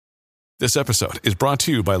This episode is brought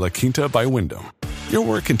to you by La Quinta by Wyndham. Your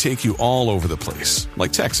work can take you all over the place,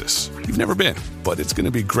 like Texas. You've never been, but it's going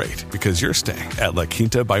to be great because you're staying at La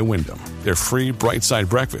Quinta by Wyndham. Their free Bright Side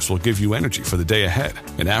breakfast will give you energy for the day ahead.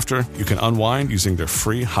 And after, you can unwind using their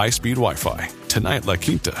free high-speed Wi-Fi. Tonight, La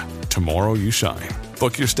Quinta. Tomorrow, you shine.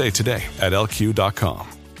 Book your stay today at LQ.com.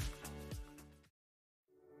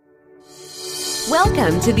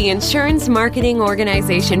 Welcome to the Insurance Marketing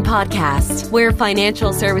Organization podcast, where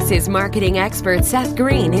financial services marketing expert Seth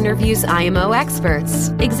Green interviews IMO experts,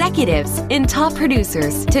 executives, and top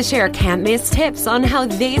producers to share can't-miss tips on how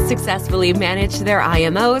they successfully manage their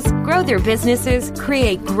IMOs, grow their businesses,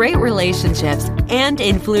 create great relationships, and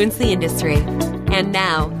influence the industry. And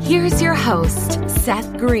now, here's your host,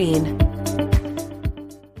 Seth Green.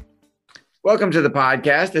 Welcome to the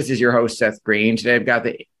podcast. This is your host, Seth Green. Today, I've got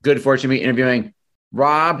the good fortune to be interviewing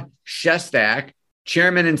Rob Shestak,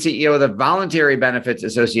 Chairman and CEO of the Voluntary Benefits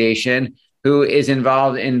Association, who is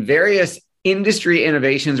involved in various industry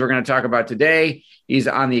innovations we're going to talk about today. He's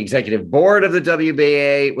on the executive board of the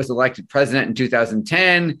WBA, was elected president in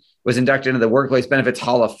 2010, was inducted into the Workplace Benefits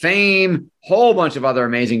Hall of Fame, whole bunch of other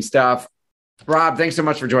amazing stuff. Rob, thanks so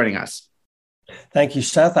much for joining us. Thank you,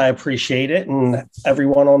 Seth. I appreciate it. And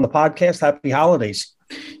everyone on the podcast, happy holidays.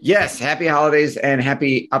 Yes, happy holidays and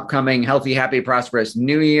happy upcoming, healthy, happy, prosperous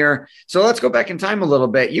new year. So let's go back in time a little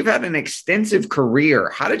bit. You've had an extensive career.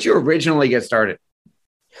 How did you originally get started?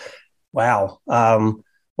 Wow. Well,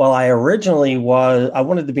 I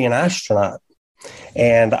wanted to be an astronaut.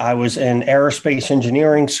 And I was in aerospace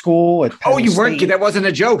engineering school at Penn you weren't? State. That wasn't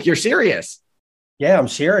a joke. You're serious. Yeah, I'm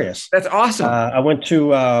serious. That's awesome. I went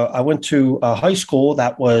to a high school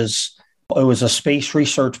it was a space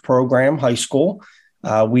research program, high school.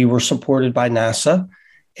 We were supported by NASA,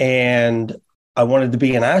 and I wanted to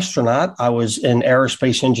be an astronaut. I was in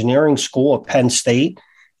aerospace engineering school at Penn State,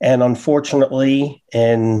 and unfortunately,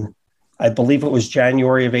 I believe it was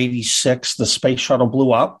January of '86, the space shuttle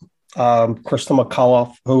blew up. Krista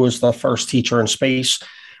McCullough, who was the first teacher in space,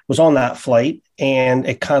 was on that flight, and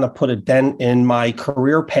it kind of put a dent in my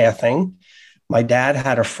career pathing. My dad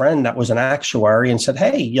had a friend that was an actuary and said,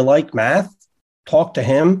 "Hey, you like math? Talk to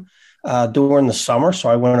him during the summer." So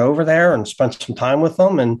I went over there and spent some time with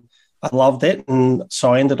them, and I loved it. And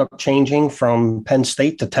so I ended up changing from Penn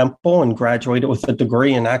State to Temple and graduated with a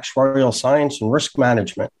degree in actuarial science and risk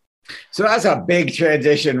management. So that's a big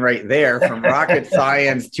transition right there from rocket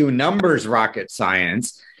science to numbers rocket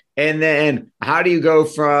science. And then how do you go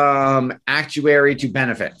from actuary to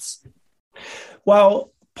benefits?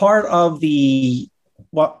 Well, the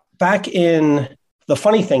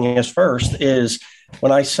funny thing is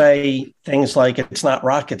when I say things like it's not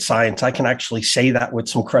rocket science, I can actually say that with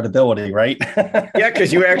some credibility, right? Yeah,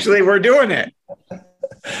 because you actually were doing it.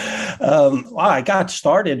 I got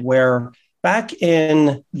started where back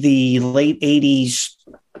in the late 80s,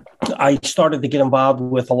 I started to get involved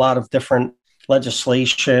with a lot of different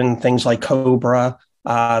legislation, things like COBRA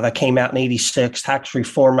that came out in 86, Tax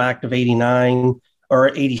Reform Act of 89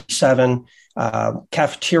 or 87,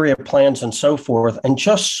 cafeteria plans and so forth, and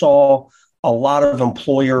just saw a lot of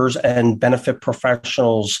employers and benefit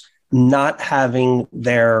professionals not having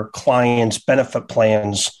their clients' benefit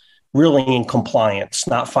plans really in compliance,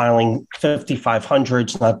 not filing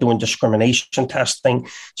 5500s, not doing discrimination testing.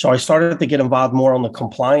 So I started to get involved more on the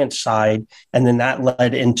compliance side, and then that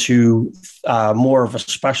led into more of a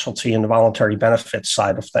specialty in the voluntary benefits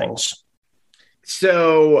side of things.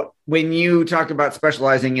 So when you talk about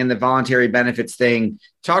specializing in the voluntary benefits thing,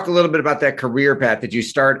 talk a little bit about that career path. Did you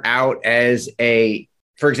start out as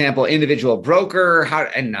for example, individual broker,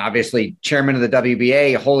 and obviously chairman of the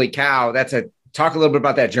WBA? Holy cow. Talk a little bit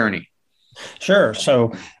about that journey. Sure.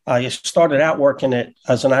 So I started out working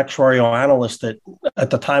as an actuarial analyst at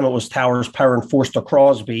the time it was Towers, Perrin, Forster,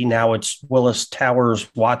 Crosby. Now it's Willis, Towers,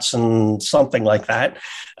 Watson, something like that.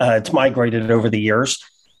 It's migrated over the years.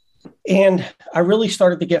 And I really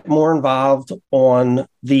started to get more involved on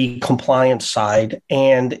the compliance side.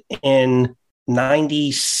 And in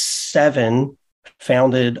 97,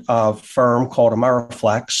 founded a firm called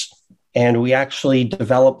Ameriflex. And we actually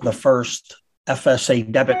developed the first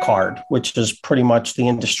FSA debit card, which is pretty much the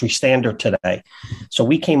industry standard today. So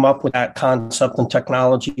we came up with that concept and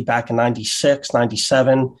technology back in 96,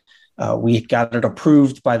 97. We got it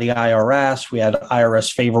approved by the IRS. We had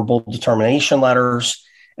IRS favorable determination letters.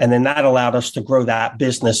 And then that allowed us to grow that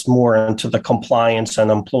business more into the compliance and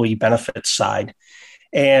employee benefits side.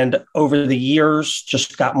 And over the years,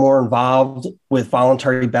 just got more involved with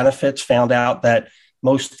voluntary benefits, found out that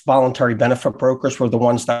most voluntary benefit brokers were the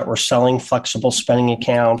ones that were selling flexible spending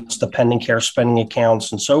accounts, dependent care spending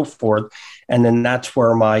accounts, and so forth. And then that's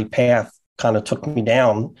where my path kind of took me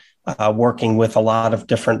down, working with a lot of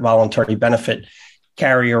different voluntary benefit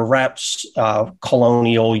carrier reps,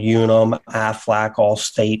 Colonial, Unum, Aflac,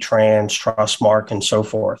 Allstate, Trans, Trustmark, and so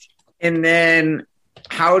forth. And then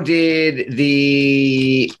how did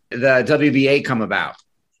the WBA come about?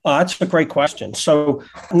 That's a great question. So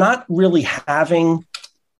there really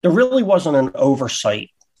wasn't an oversight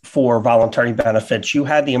for voluntary benefits. You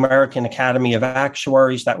had the American Academy of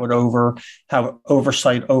Actuaries that would have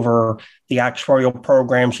oversight over the actuarial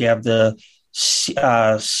programs. You have the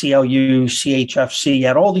CLU, CHFC, you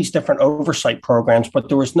had all these different oversight programs, but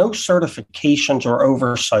there was no certifications or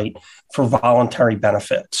oversight for voluntary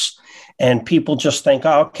benefits. And people just think,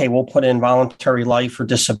 oh, okay, we'll put in voluntary life or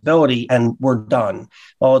disability and we're done.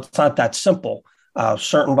 Well, it's not that simple.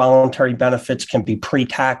 Certain voluntary benefits can be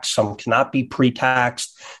pre-taxed, some cannot be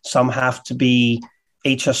pre-taxed, some have to be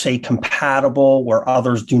HSA compatible where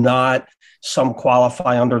others do not. Some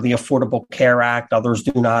qualify under the Affordable Care Act, others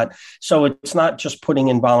do not. So it's not just putting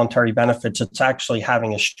in voluntary benefits, it's actually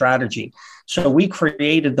having a strategy. So we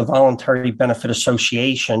created the Voluntary Benefit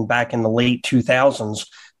Association back in the late 2000s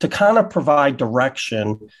to kind of provide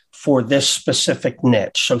direction for this specific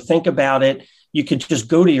niche. So think about it. You could just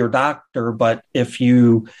go to your doctor, but if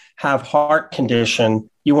you have heart condition,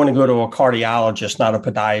 you want to go to a cardiologist, not a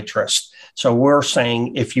podiatrist. So we're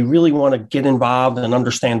saying if you really want to get involved and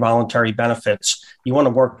understand voluntary benefits, you want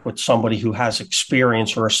to work with somebody who has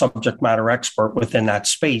experience or a subject matter expert within that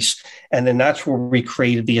space. And then that's where we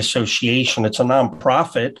created the association. It's a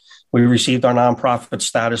nonprofit. We received our nonprofit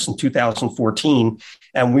status in 2014,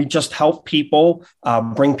 and we just help people,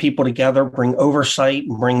 bring people together, bring oversight,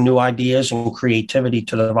 bring new ideas and creativity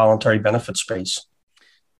to the voluntary benefit space.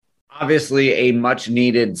 Obviously, a much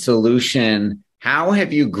needed solution. How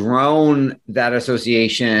have you grown that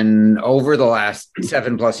association over the last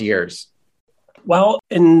 7+ years? Well,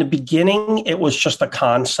 in the beginning, it was just a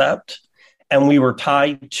concept, and we were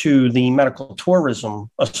tied to the Medical Tourism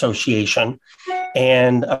Association.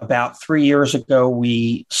 And about 3 years ago,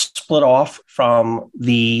 we split off from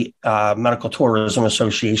the Medical Tourism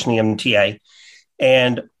Association, the MTA,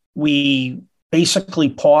 and we basically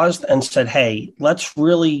paused and said, hey, let's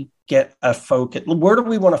really get a focus. Where do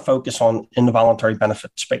we want to focus on in the voluntary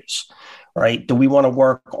benefit space, right? Do we want to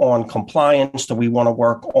work on compliance? Do we want to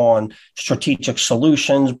work on strategic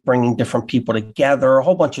solutions, bringing different people together, a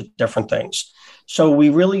whole bunch of different things? So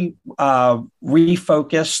we really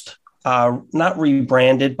refocused, not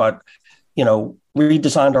rebranded, but,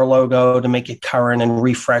 redesigned our logo to make it current and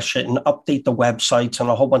refresh it and update the websites and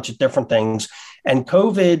a whole bunch of different things. And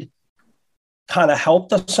COVID kind of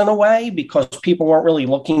helped us in a way because people weren't really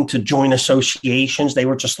looking to join associations. They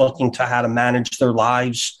were just looking to how to manage their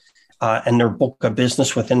lives and their book of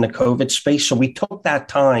business within the COVID space. So we took that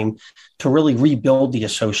time to really rebuild the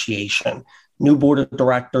association, new board of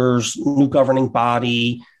directors, new governing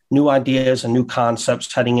body, new ideas and new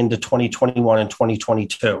concepts heading into 2021 and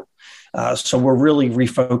 2022. So we're really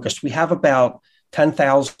refocused. We have about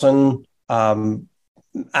 10,000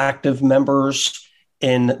 active members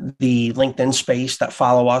in the LinkedIn space that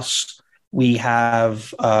follow us. We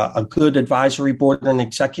have a good advisory board and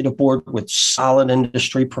executive board with solid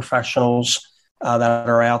industry professionals that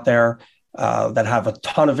are out there that have a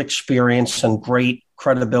ton of experience and great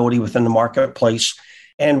credibility within the marketplace.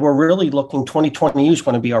 And we're really looking, 2020 is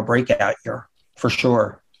going to be our breakout year for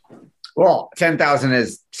sure. Well, 10,000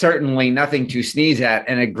 is certainly nothing to sneeze at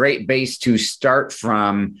and a great base to start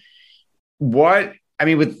from.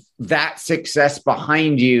 With that success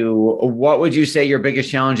behind you, what would you say your biggest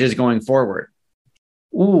challenge is going forward?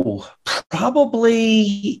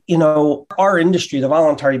 Probably, our industry, the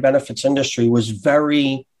voluntary benefits industry, was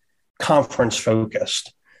very conference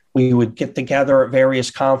focused. We would get together at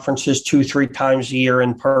various conferences 2-3 times a year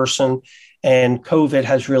in person, and COVID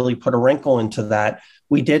has really put a wrinkle into that.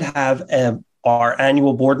 We did have our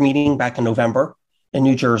annual board meeting back in November in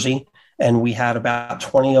New Jersey, and we had about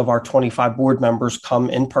 20 of our 25 board members come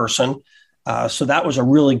in person. So that was a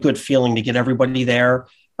really good feeling to get everybody there.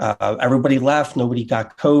 Everybody left. Nobody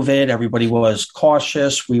got COVID. Everybody was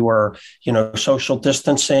cautious. We were, social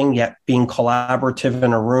distancing, yet being collaborative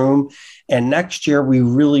in a room. And next year, we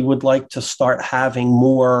really would like to start having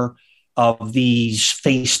more of these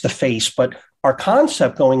face-to-face. But our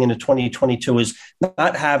concept going into 2022 is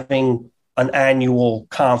not having an annual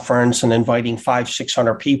conference and inviting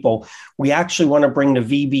 500-600 people. We actually want to bring the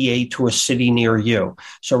VBA to a city near you.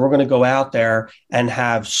 So we're going to go out there and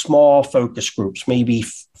have small focus groups, maybe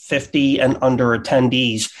 50 and under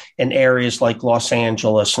attendees in areas like Los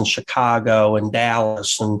Angeles and Chicago and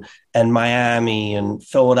Dallas and Miami and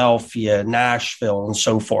Philadelphia, Nashville, and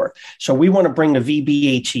so forth. So we want to bring the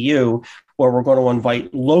VBA to you, where we're going to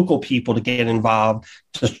invite local people to get involved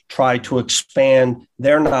to try to expand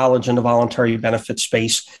their knowledge in the voluntary benefit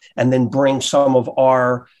space, and then bring some of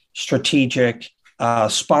our strategic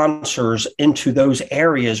sponsors into those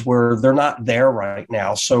areas where they're not there right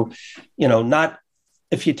now. So, not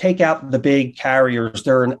if you take out the big carriers,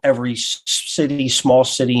 they're in every city, small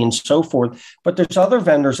city, and so forth. But there's other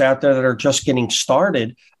vendors out there that are just getting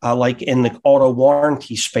started, like in the auto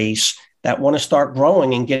warranty space, that want to start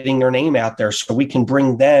growing and getting their name out there, so we can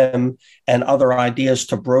bring them and other ideas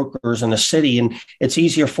to brokers in the city. And it's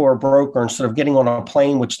easier for a broker, instead of getting on a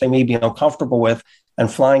plane, which they may be uncomfortable with,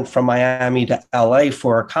 and flying from Miami to LA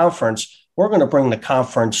for a conference. We're going to bring the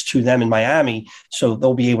conference to them in Miami, so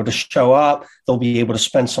they'll be able to show up. They'll be able to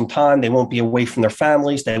spend some time. They won't be away from their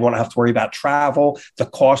families. They won't have to worry about travel. The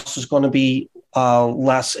cost is going to be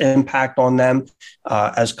less impact on them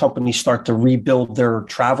as companies start to rebuild their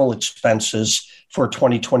travel expenses for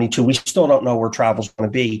 2022. We still don't know where travel is going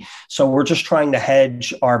to be. So we're just trying to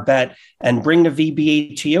hedge our bet and bring the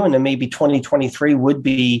VBA to you. And then maybe 2023 would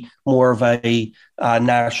be more of a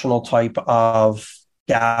national type of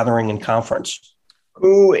gathering and conference.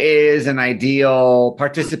 Who is an ideal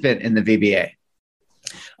participant in the VBA?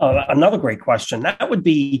 Another great question. That would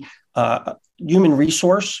be a human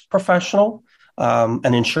resource professional,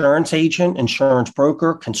 an insurance agent, insurance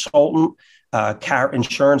broker, consultant,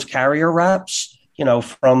 insurance carrier reps,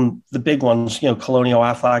 from the big ones, Colonial,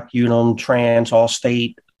 Aflac, Unum, Trans,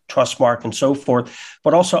 Allstate, Trustmark, and so forth,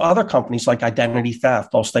 but also other companies like Identity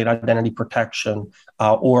Theft, Allstate Identity Protection,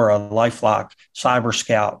 Aura, LifeLock,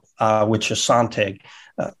 CyberScout, which is Sontig,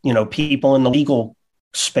 people in the legal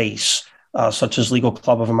space, such as Legal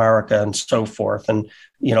Club of America and so forth, and,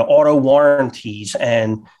 auto warranties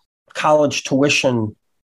and college tuition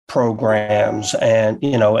programs and,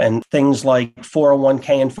 and things like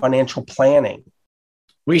 401k and financial planning.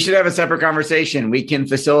 We should have a separate conversation. We can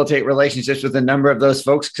facilitate relationships with a number of those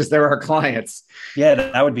folks because they're our clients. Yeah,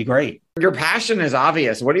 that would be great. Your passion is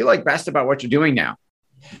obvious. What do you like best about what you're doing now?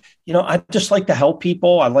 I just like to help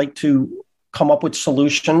people. I like to come up with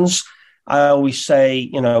solutions. I always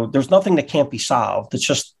say, there's nothing that can't be solved. It's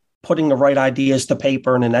just putting the right ideas to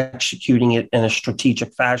paper and then executing it in a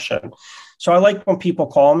strategic fashion. So I like when people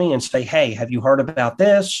call me and say, hey, have you heard about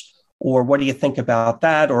this? Or what do you think about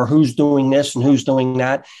that? Or who's doing this and who's doing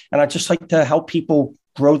that? And I just like to help people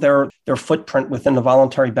grow their footprint within the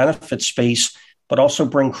voluntary benefit space, but also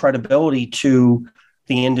bring credibility to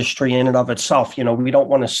the industry in and of itself. We don't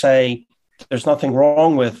want to say there's nothing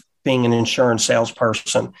wrong with being an insurance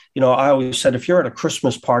salesperson. I always said, if you're at a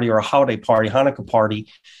Christmas party or a holiday party, Hanukkah party,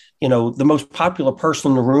 the most popular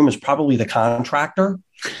person in the room is probably the contractor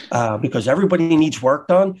because everybody needs work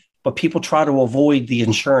done. But people try to avoid the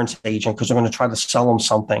insurance agent because they're going to try to sell them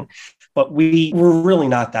something. But we're really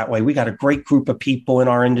not that way. We got a great group of people in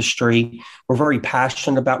our industry. We're very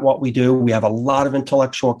passionate about what we do. We have a lot of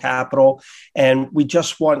intellectual capital. And we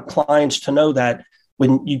just want clients to know that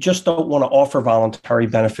when you just don't want to offer voluntary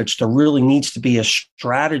benefits, there really needs to be a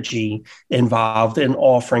strategy involved in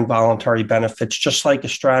offering voluntary benefits, just like a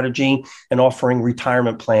strategy in offering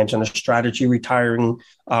retirement plans and a strategy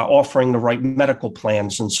offering the right medical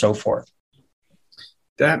plans and so forth.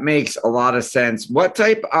 That makes a lot of sense. What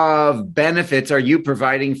type of benefits are you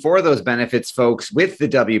providing for those benefits folks with the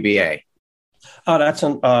WBA? That's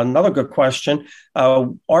another good question.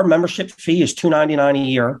 Our membership fee is $299 a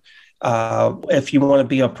year. If you want to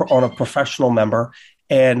be on a professional member,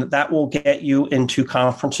 and that will get you into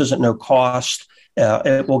conferences at no cost.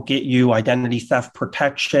 It will get you identity theft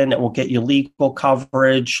protection. It will get you legal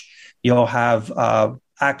coverage. You'll have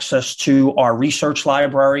access to our research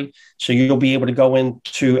library. So you'll be able to go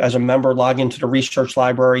into, as a member, log into the research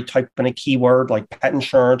library, type in a keyword like pet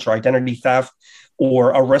insurance or identity theft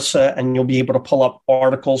or ERISA, and you'll be able to pull up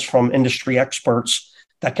articles from industry experts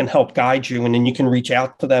that can help guide you. And then you can reach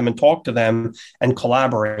out to them and talk to them and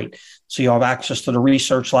collaborate. So you have access to the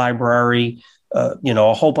research library,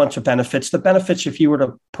 a whole bunch of benefits. The benefits, if you were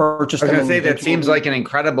to purchase them. I was going to say, that seems like an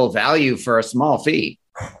incredible value for a small fee.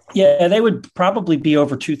 Yeah, they would probably be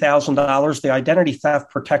over $2,000. The identity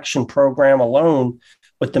theft protection program alone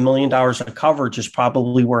with the $1 million of coverage is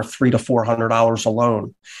probably worth $300 to $400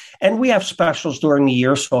 alone. And we have specials during the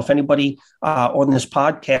year. So if anybody on this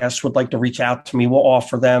podcast would like to reach out to me, we'll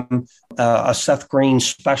offer them a Seth Green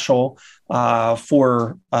special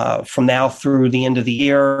for from now through the end of the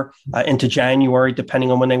year into January,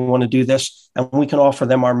 depending on when they want to do this. And we can offer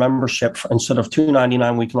them our membership instead of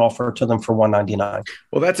 $299. We can offer it to them for $199.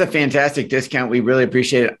 Well, that's a fantastic discount. We really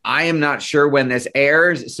appreciate it. I am not sure when this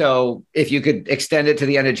airs, so if you could extend it to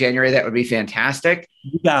the end of January, that would be fantastic.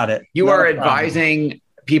 You got it. You are advising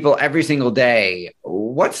people every single day.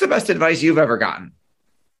 What's the best advice you've ever gotten?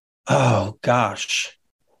 Oh, gosh.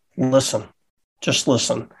 Just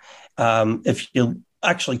listen. If you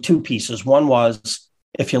actually two pieces. One was,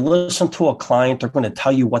 if you listen to a client, they're going to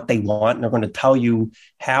tell you what they want, and they're going to tell you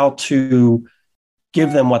how to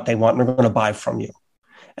give them what they want, and they're going to buy from you.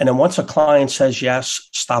 And then once a client says yes,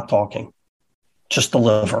 stop talking. Just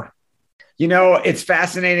deliver. You know, it's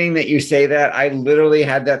fascinating that you say that. I literally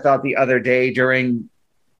had that thought the other day during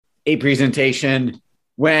a presentation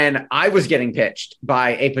when I was getting pitched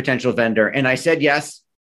by a potential vendor, and I said yes,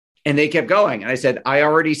 and they kept going. And I said, I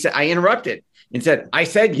interrupted and said, I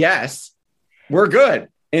said yes, we're good.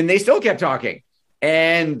 And they still kept talking.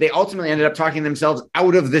 And they ultimately ended up talking themselves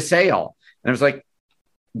out of the sale. And I was like,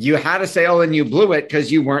 you had a sale and you blew it because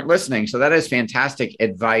you weren't listening. So that is fantastic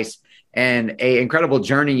advice and an incredible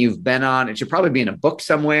journey you've been on. It should probably be in a book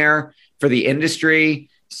somewhere for the industry.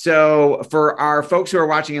 So for our folks who are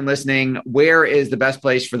watching and listening, where is the best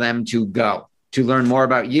place for them to go to learn more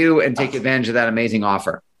about you and take advantage of that amazing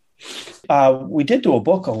offer? We did do a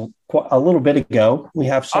book a little bit ago. We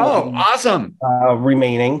have some awesome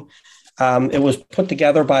remaining. It was put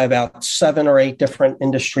together by about 7 or 8 different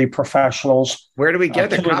industry professionals. Where do we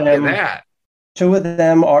get the copy of that? 2 of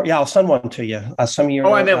them are, I'll send one to you. Some of your,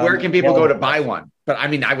 I meant where can people go to buy one? But I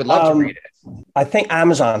mean, I would love to read it. I think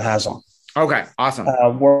Amazon has them. Okay, awesome.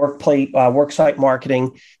 Worksite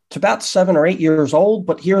marketing. It's about 7 or 8 years old,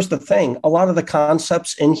 but here's the thing. A lot of the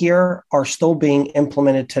concepts in here are still being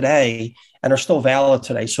implemented today and are still valid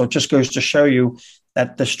today. So it just goes to show you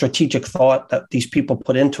that the strategic thought that these people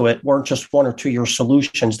put into it weren't just 1 or 2 year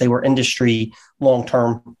solutions. They were industry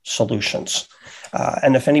long-term solutions.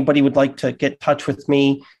 And if anybody would like to get in touch with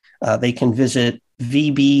me, they can visit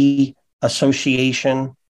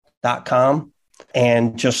vbassociation.com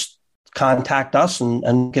and just contact us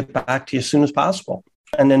and get back to you as soon as possible.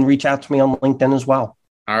 And then reach out to me on LinkedIn as well.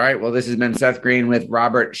 All right. Well, this has been Seth Green with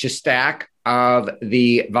Robert Shestak of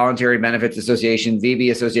the Voluntary Benefits Association,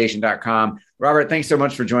 vbassociation.com. Robert, thanks so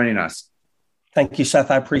much for joining us. Thank you,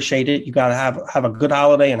 Seth. I appreciate it. You got to have a good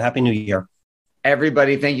holiday and Happy New Year.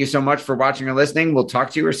 Everybody, thank you so much for watching or listening. We'll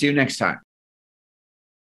talk to you or see you next time.